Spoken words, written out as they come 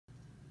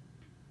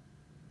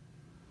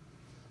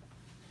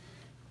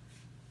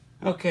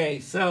Okay,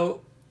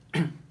 so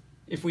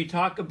if we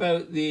talk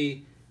about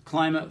the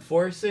climate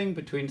forcing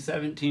between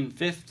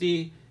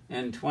 1750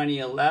 and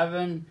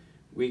 2011,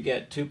 we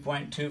get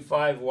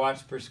 2.25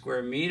 watts per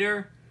square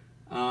meter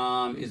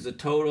is the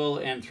total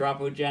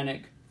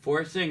anthropogenic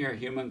forcing or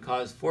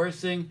human-caused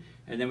forcing,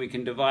 and then we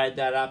can divide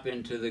that up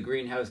into the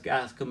greenhouse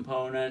gas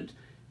component,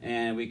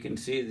 and we can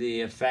see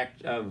the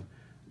effect of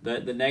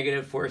the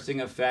negative forcing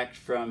effect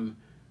from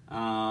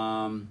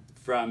aerosols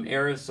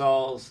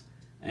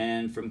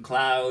and from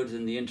clouds,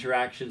 and the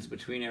interactions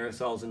between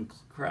aerosols and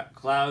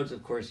clouds.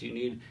 Of course, you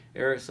need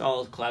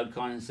aerosols, cloud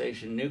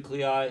condensation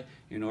nuclei,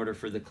 in order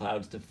for the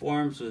clouds to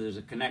form, so there's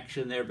a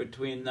connection there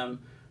between them.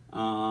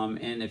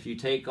 And if you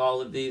take all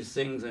of these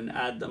things and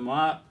add them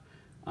up,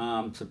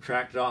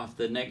 subtract off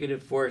the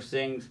negative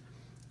forcings,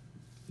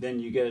 then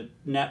you get a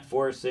net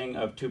forcing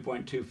of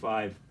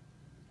 2.25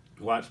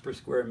 watts per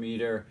square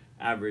meter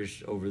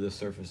averaged over the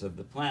surface of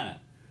the planet.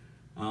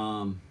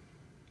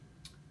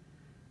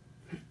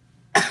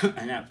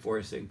 And that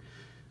forcing.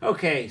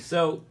 Okay,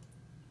 so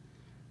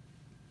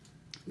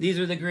these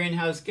are the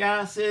greenhouse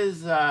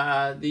gases.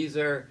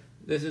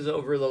 This is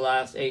over the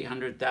last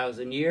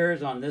 800,000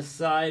 years on this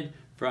side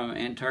from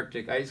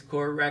Antarctic ice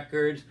core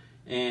records,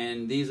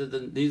 and these are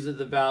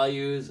the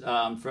values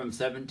from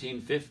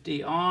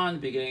 1750 on, the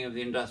beginning of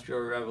the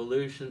Industrial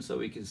Revolution. So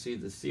we can see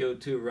the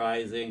CO2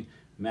 rising,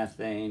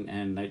 methane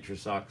and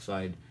nitrous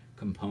oxide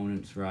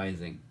components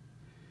rising.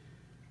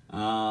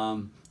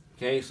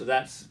 Okay, so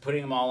that's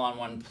putting them all on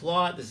one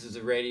plot. This is the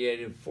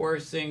radiative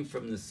forcing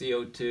from the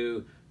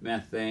CO2,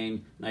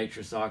 methane,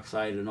 nitrous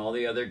oxide, and all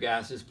the other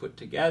gases put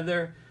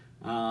together.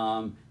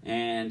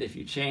 And if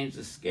you change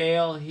the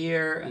scale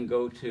here and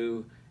go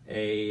to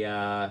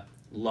a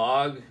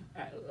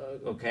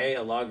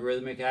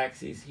logarithmic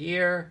axis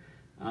here,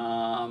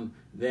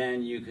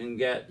 then you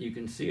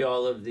can see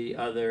all of the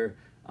other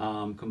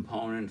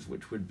components,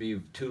 which would be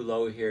too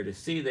low here to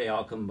see. They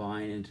all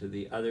combine into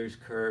the others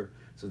curve.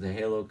 So the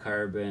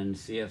halocarbon,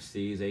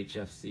 CFCs,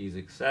 HFCs,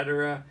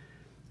 etc.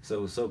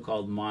 So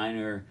so-called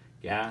minor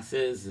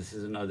gases. This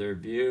is another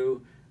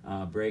view.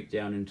 Break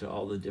down into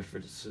all the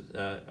different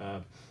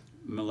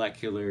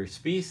molecular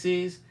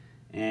species.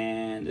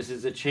 And this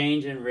is a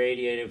change in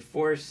radiative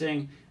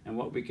forcing. And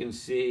what we can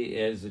see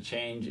is the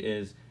change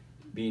is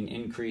being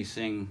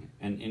increasing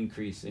and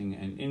increasing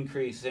and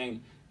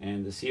increasing.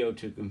 And the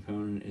CO2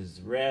 component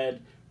is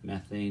red,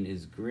 methane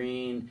is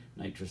green,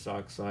 nitrous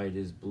oxide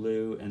is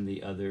blue, and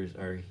the others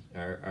are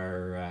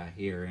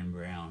here in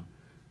brown.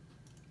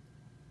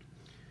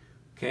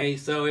 Okay,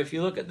 so if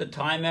you look at the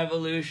time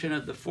evolution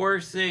of the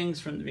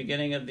forcings from the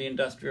beginning of the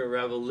Industrial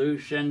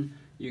Revolution,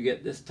 you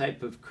get this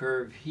type of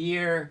curve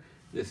here.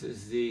 This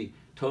is the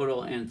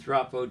total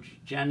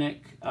anthropogenic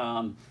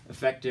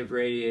effective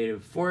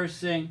radiative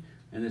forcing,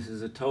 and this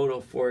is a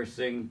total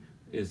forcing,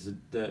 is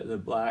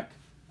the black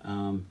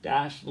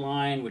dashed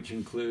line, which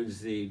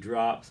includes the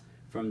drops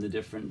from the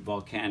different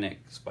volcanic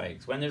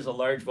spikes. When there's a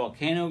large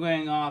volcano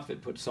going off,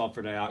 it puts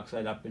sulfur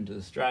dioxide up into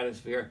the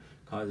stratosphere,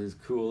 causes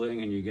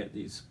cooling, and you get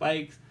these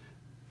spikes.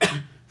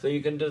 So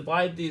you can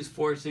divide these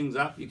forcings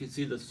up. You can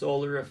see the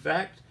solar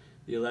effect,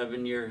 the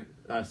 11-year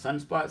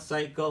sunspot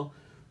cycle,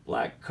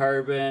 black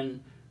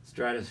carbon,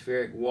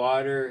 stratospheric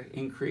water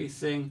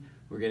increasing.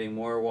 We're getting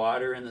more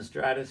water in the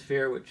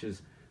stratosphere, which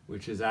is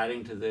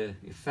adding to the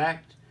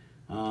effect.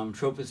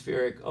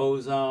 Tropospheric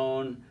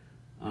ozone,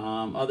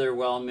 other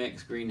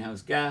well-mixed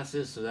greenhouse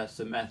gases, so that's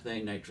the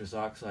methane, nitrous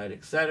oxide,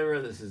 etc.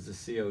 This is the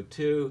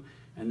CO2,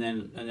 and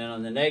then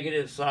on the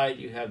negative side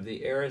you have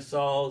the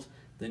aerosols,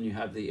 then you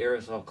have the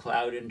aerosol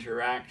cloud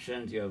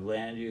interactions, you have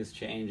land use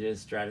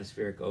changes,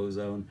 stratospheric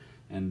ozone,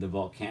 and the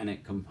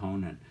volcanic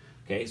component.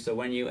 Okay, so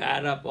when you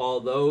add up all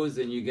those,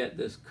 then you get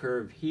this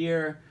curve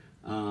here,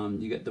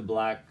 you get the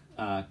black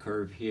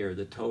curve here,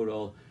 the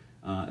total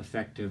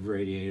effective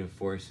radiative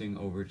forcing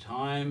over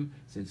time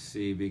since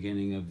the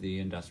beginning of the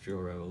Industrial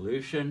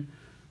Revolution.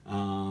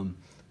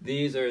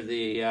 This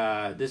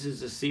is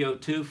the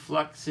CO2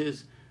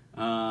 fluxes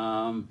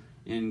in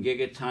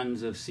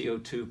gigatons of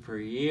CO2 per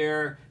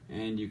year,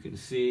 and you can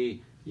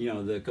see,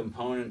 the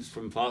components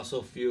from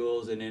fossil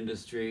fuels and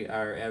industry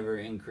are ever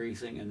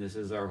increasing, and this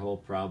is our whole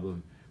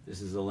problem. This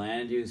is the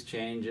land use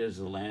changes,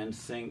 the land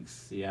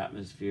sinks, the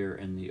atmosphere,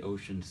 and the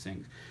ocean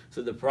sinks.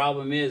 So the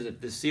problem is, if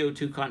the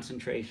CO2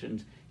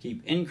 concentrations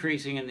keep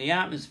increasing in the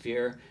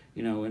atmosphere,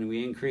 when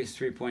we increase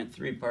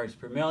 3.3 parts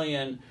per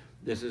million,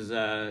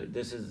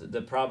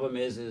 the problem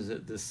is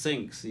that the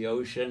sinks, the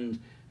oceans,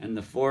 and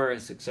the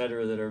forests,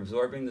 etc., that are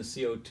absorbing the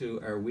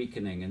CO2 are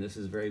weakening, and this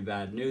is very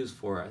bad news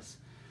for us.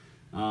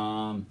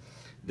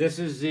 This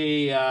is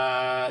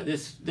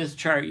this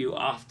chart you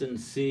often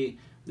see.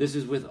 This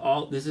is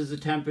the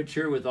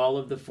temperature with all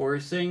of the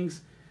forcings,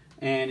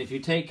 and if you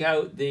take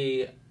out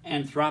the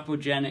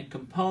anthropogenic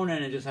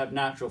component and just have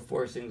natural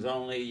forcings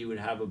only, you would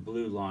have a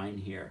blue line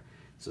here.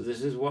 So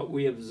this is what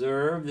we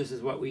observe. This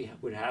is what we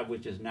would have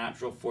with just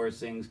natural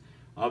forcings.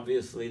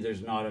 Obviously,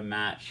 there's not a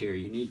match here.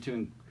 You need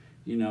to,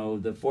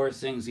 the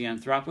forcings, the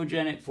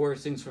anthropogenic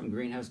forcings from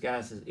greenhouse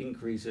gases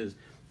increases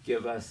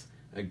give us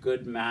a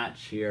good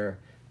match here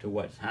to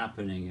what's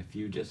happening. If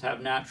you just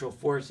have natural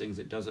forcings,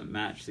 it doesn't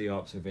match the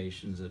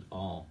observations at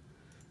all.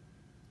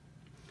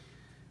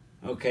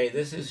 Okay,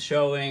 this is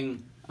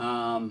showing,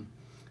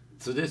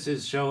 this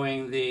is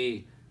showing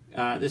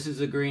this is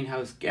the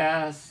greenhouse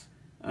gas,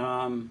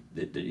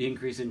 the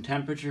increase in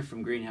temperature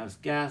from greenhouse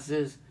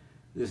gases.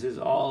 This is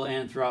all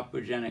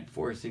anthropogenic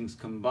forcings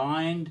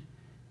combined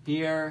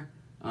here.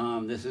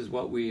 This is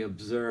what we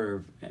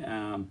observe.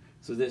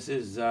 So this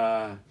is,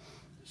 so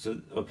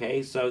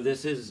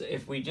this is,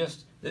 if we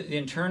just, the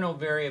internal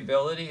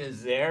variability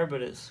is there,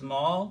 but it's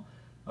small.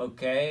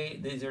 Okay,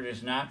 these are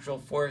just natural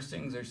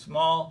forcings, they're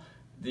small.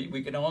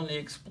 We can only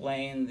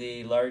explain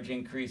the large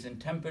increase in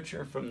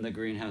temperature from the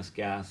greenhouse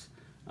gas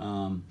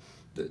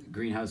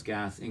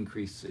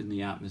increase in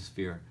the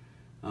atmosphere.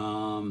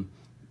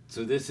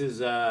 So this is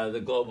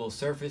the global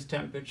surface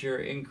temperature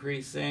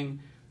increasing,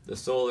 the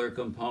solar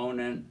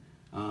component,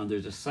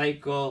 there's a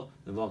cycle,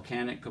 the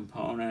volcanic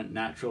component,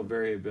 natural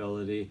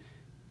variability.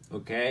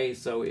 Okay,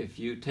 so if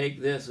you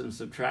take this and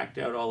subtract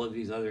out all of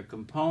these other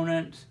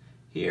components,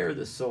 here,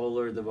 the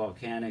solar, the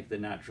volcanic, the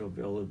natural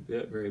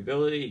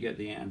variability, you get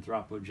the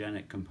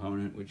anthropogenic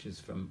component, which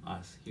is from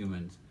us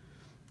humans.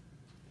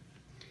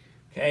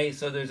 Okay,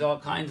 so there's all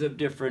kinds of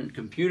different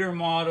computer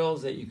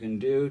models that you can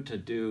do to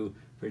do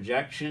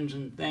projections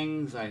and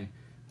things. I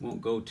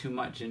won't go too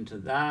much into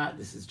that.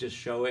 This is just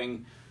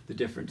showing the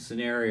different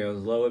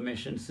scenarios. Low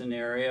emission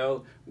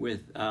scenario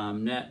with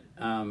net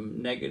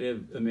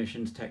negative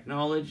emissions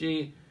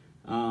technology.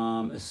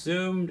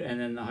 Assumed, and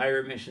then the higher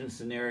emission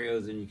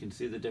scenarios, and you can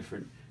see the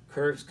different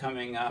curves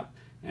coming up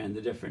and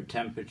the different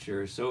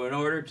temperatures. So in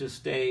order to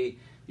stay,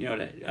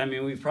 I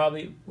mean,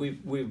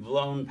 we've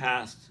blown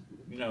past,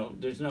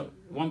 there's no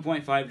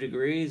 1.5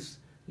 degrees,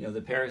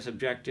 the Paris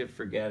objective,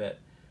 forget it.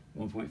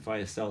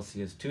 1.5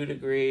 Celsius, 2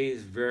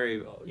 degrees,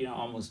 very,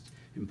 almost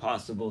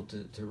impossible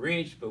to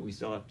reach, but we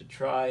still have to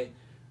try.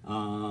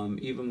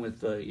 Even with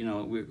the,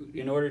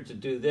 in order to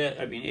do that,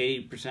 I mean,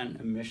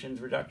 80% emissions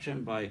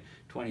reduction by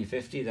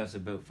 2050, that's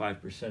about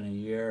 5% a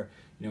year.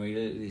 We need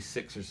at least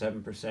 6 or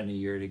 7% a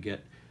year to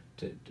get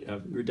to a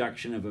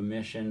reduction of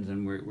emissions,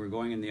 and we're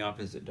going in the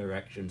opposite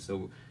direction.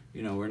 So,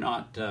 we're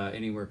not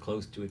anywhere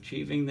close to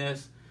achieving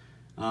this.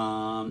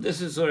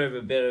 This is sort of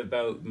a bit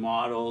about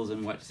models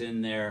and what's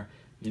in there.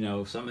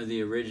 Some of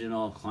the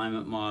original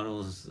climate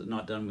models,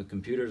 not done with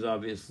computers,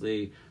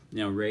 obviously,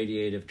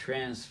 radiative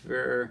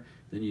transfer.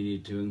 Then you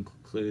need to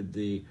include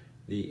the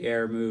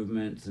air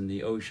movements and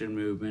the ocean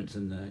movements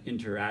and the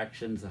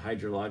interactions, the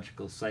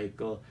hydrological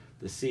cycle,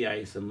 the sea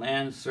ice and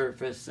land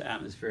surface,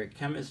 atmospheric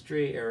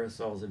chemistry,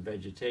 aerosols and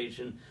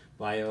vegetation,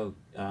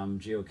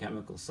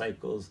 geochemical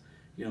cycles.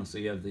 So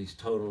you have these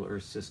total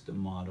Earth system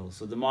models.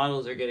 So the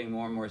models are getting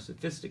more and more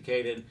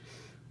sophisticated,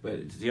 but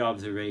it's the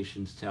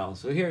observations tell.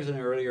 So here's an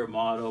earlier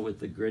model with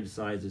the grid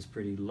size is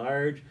pretty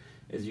large.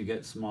 As you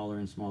get smaller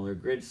and smaller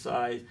grid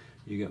size,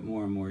 you get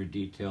more and more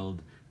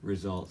detailed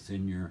results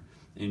in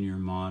your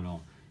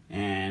model.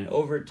 And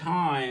over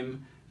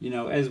time,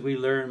 as we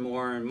learn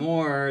more and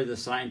more, the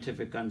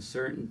scientific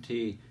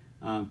uncertainty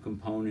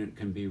component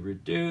can be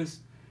reduced,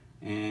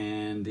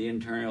 and the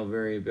internal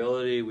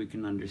variability we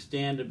can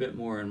understand a bit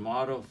more and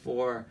model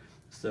for.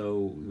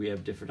 So we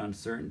have different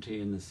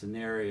uncertainty in the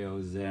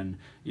scenarios than,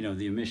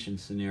 the emission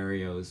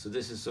scenarios. So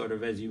this is sort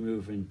of, as you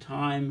move in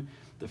time,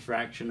 the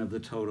fraction of the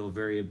total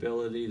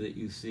variability that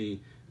you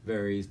see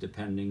varies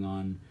depending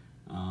on,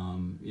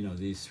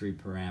 these three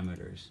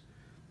parameters.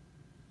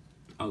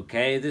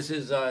 Okay, this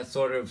is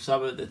sort of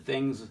some of the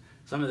things,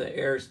 some of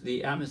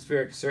the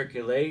atmospheric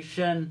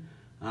circulation,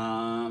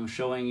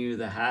 showing you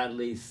the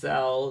Hadley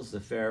cells, the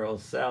Ferrel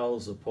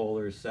cells, the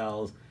polar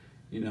cells,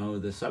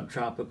 the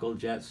subtropical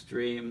jet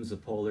streams, the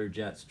polar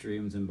jet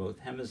streams in both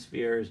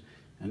hemispheres.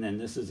 And then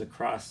this is a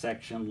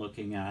cross-section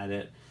looking at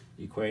it.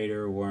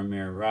 Equator, warm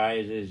air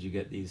rises, you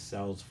get these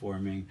cells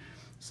forming.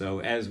 So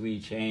as we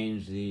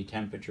change the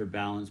temperature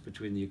balance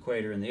between the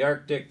equator and the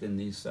Arctic, then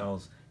these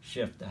cells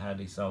shift. The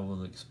Hadley cell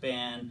will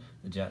expand,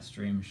 the jet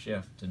streams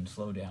shift and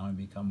slow down and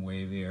become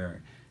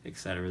wavier,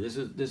 etc. This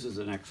is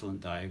an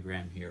excellent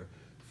diagram here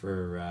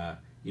for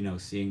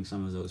seeing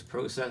some of those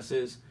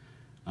processes.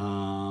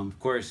 Of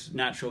course,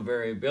 natural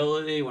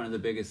variability, one of the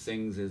biggest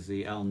things is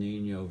the El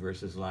Niño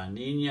versus La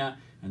Niña,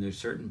 and there's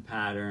certain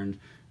patterns,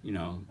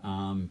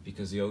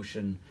 because the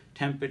ocean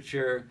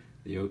temperature,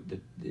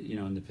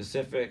 in the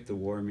Pacific, the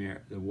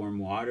warm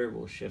water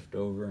will shift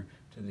over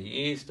to the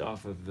east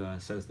off of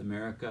South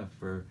America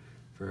for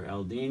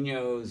El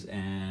Niños,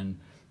 and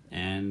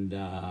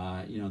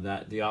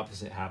that the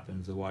opposite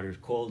happens. The water's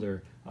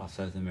colder off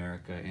South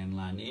America in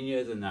La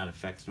Niñas, and that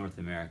affects North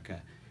America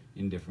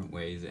in different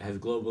ways. It has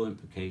global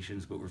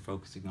implications, but we're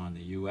focusing on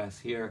the U.S.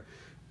 here.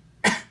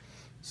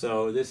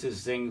 So this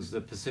is things, the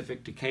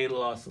Pacific Decadal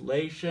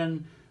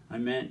Oscillation I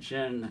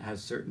mentioned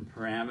has certain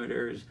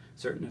parameters,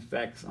 certain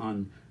effects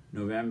on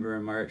November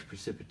and March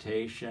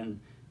precipitation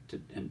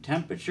and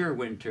temperature,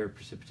 winter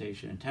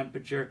precipitation and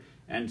temperature,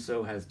 and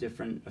so has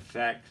different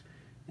effects.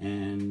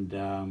 And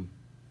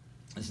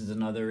This is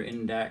another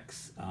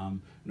index.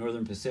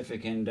 Northern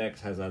Pacific Index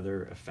has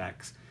other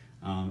effects,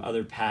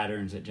 other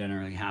patterns that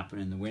generally happen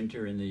in the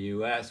winter in the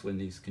US when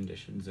these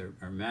conditions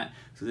are met.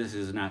 So this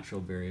is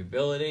natural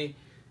variability,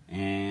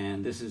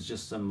 and this is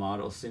just some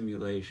model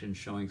simulation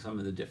showing some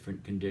of the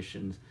different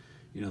conditions,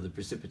 you know, the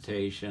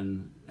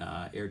precipitation,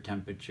 air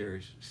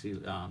temperature, sea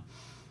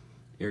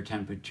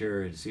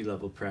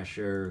level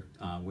pressure,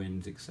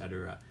 winds,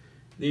 etc.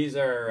 These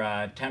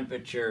are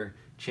temperature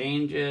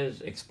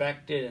changes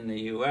expected in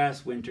the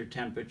US, winter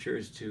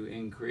temperatures to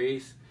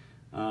increase,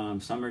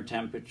 summer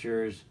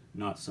temperatures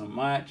not so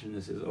much, and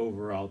this is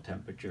overall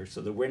temperature. So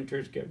the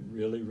winters get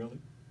really, really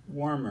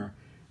warmer,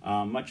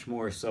 much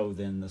more so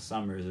than the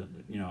summers,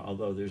 you know,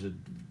 although there's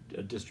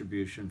a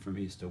distribution from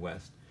east to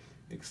west,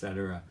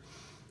 etc.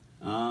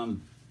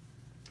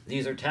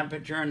 These are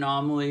temperature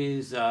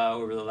anomalies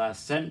over the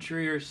last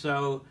century or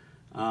so.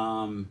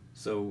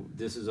 So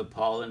this is a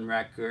pollen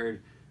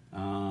record.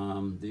 I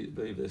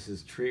believe this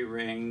is tree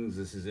rings.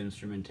 This is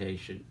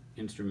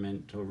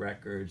instrumental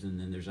records, and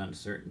then there's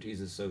uncertainties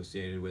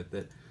associated with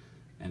it,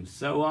 and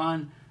so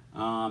on.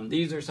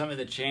 These are some of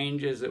the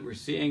changes that we're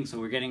seeing. So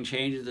we're getting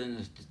changes in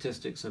the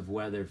statistics of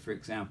weather. For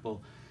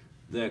example,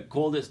 the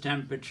coldest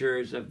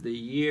temperatures of the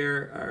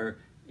year are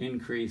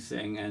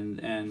increasing,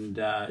 and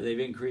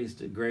they've increased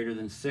to greater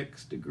than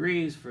 6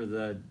 degrees for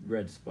the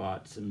red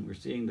spots, and we're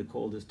seeing the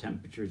coldest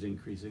temperatures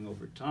increasing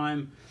over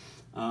time.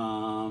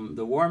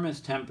 The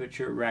warmest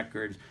temperature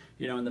records,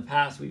 you know, in the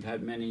past we've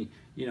had many,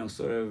 you know,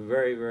 sort of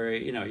very,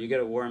 very, you know, you get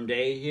a warm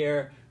day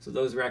here, so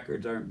those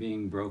records aren't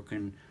being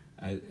broken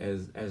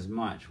as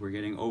much. We're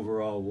getting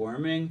overall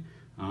warming.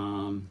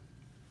 I'm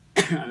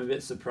a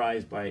bit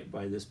surprised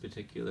by this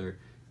particular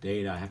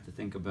data. I have to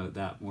think about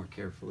that more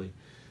carefully.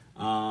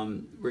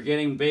 We're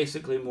getting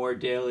basically more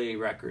daily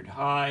record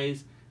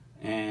highs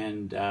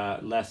and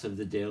less of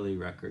the daily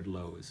record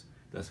lows.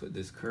 That's what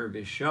this curve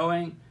is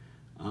showing.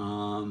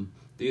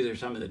 These are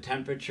some of the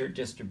temperature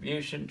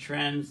distribution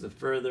trends. The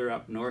further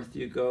up north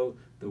you go,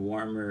 the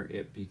warmer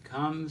it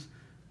becomes.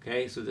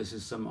 Okay, so this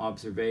is some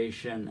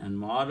observation and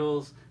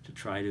models to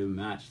try to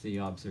match the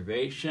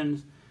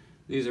observations.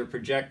 These are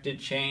projected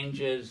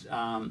changes,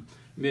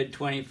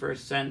 mid-21st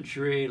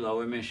century,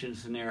 low emission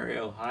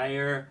scenario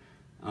higher,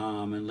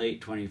 and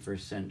late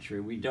 21st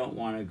century. We don't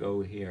want to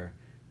go here.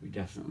 We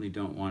definitely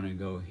don't want to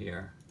go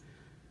here.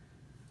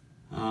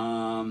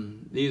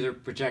 These are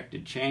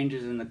projected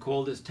changes in the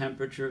coldest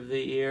temperature of the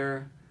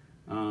year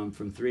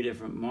from 3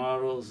 different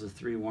models, the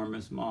 3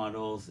 warmest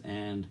models,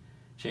 and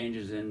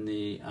changes in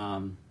the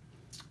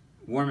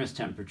warmest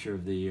temperature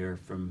of the year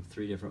from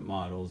 3 different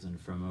models and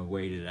from a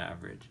weighted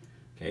average.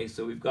 Okay,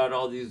 so we've got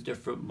all these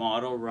different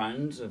model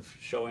runs of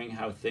showing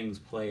how things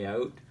play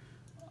out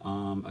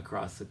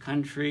across the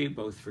country,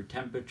 both for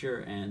temperature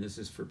and this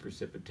is for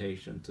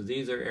precipitation. So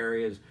these are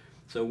areas,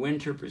 so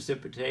winter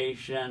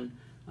precipitation,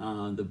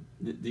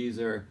 these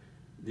are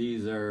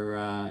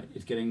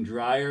it's getting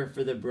drier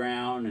for the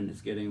brown and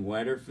it's getting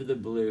wetter for the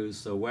blues.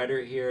 So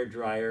wetter here,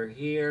 drier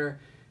here,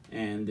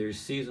 and there's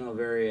seasonal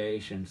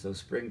variation. So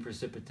spring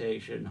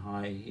precipitation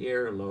high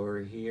here, lower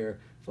here,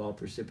 fall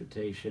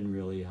precipitation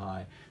really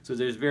high. So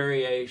there's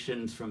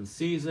variations from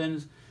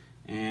seasons,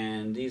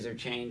 and these are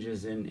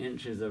changes in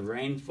inches of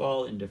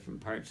rainfall in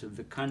different parts of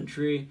the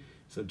country.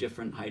 So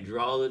different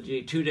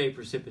hydrology, 2-day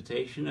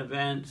precipitation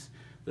events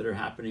that are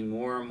happening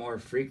more and more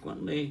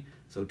frequently.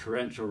 So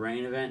torrential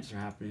rain events are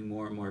happening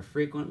more and more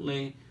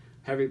frequently.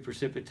 Heavy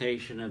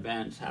precipitation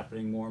events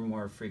happening more and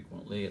more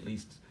frequently, at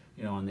least,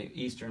 you know, on the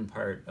eastern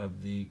part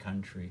of the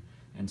country,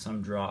 and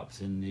some drops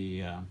in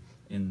the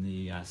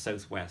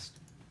southwest.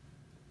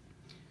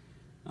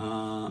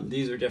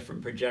 These are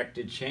different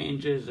projected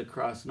changes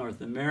across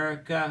North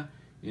America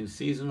in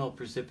seasonal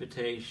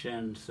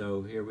precipitation.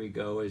 So here we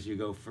go. As you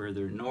go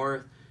further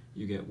north,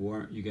 you get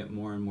more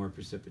and more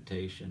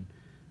precipitation.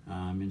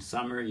 In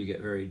summer, you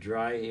get very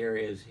dry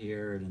areas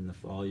here, and in the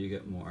fall, you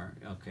get more.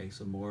 Okay,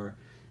 so more.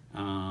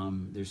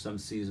 There's some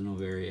seasonal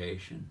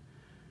variation.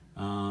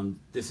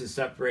 This is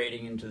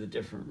separating into the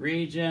different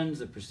regions.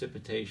 The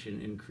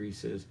precipitation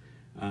increases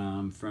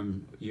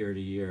from year to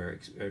year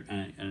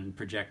and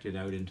projected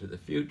out into the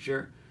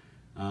future.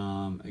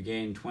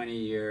 Again,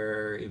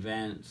 20-year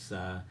events,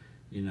 we're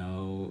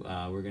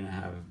going to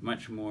have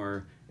much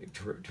more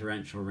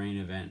torrential rain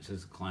events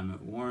as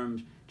climate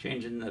warms,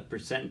 changing the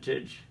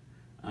percentage.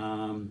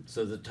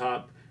 So the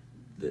top,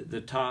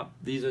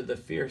 these are the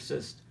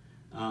fiercest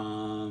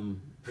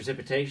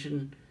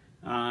precipitation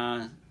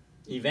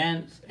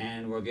events,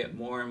 and we'll get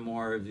more and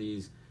more of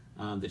these.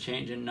 The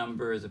change in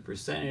number as a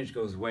percentage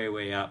goes way,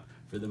 way up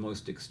for the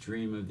most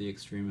extreme of the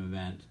extreme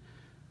events.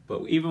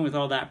 But even with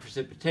all that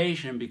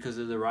precipitation, because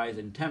of the rise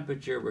in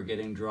temperature, we're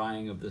getting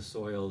drying of the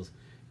soils,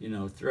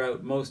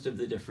 throughout most of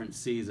the different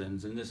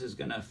seasons. And this is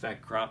going to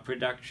affect crop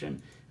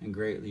production and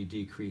greatly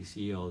decrease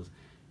yields.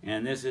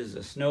 And this is a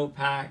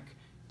snowpack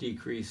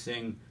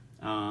decreasing,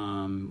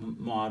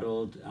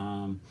 modeled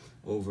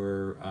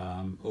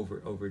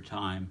over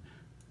time.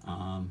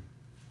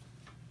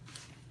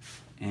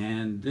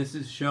 And this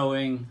is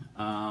showing,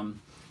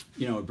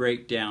 a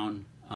breakdown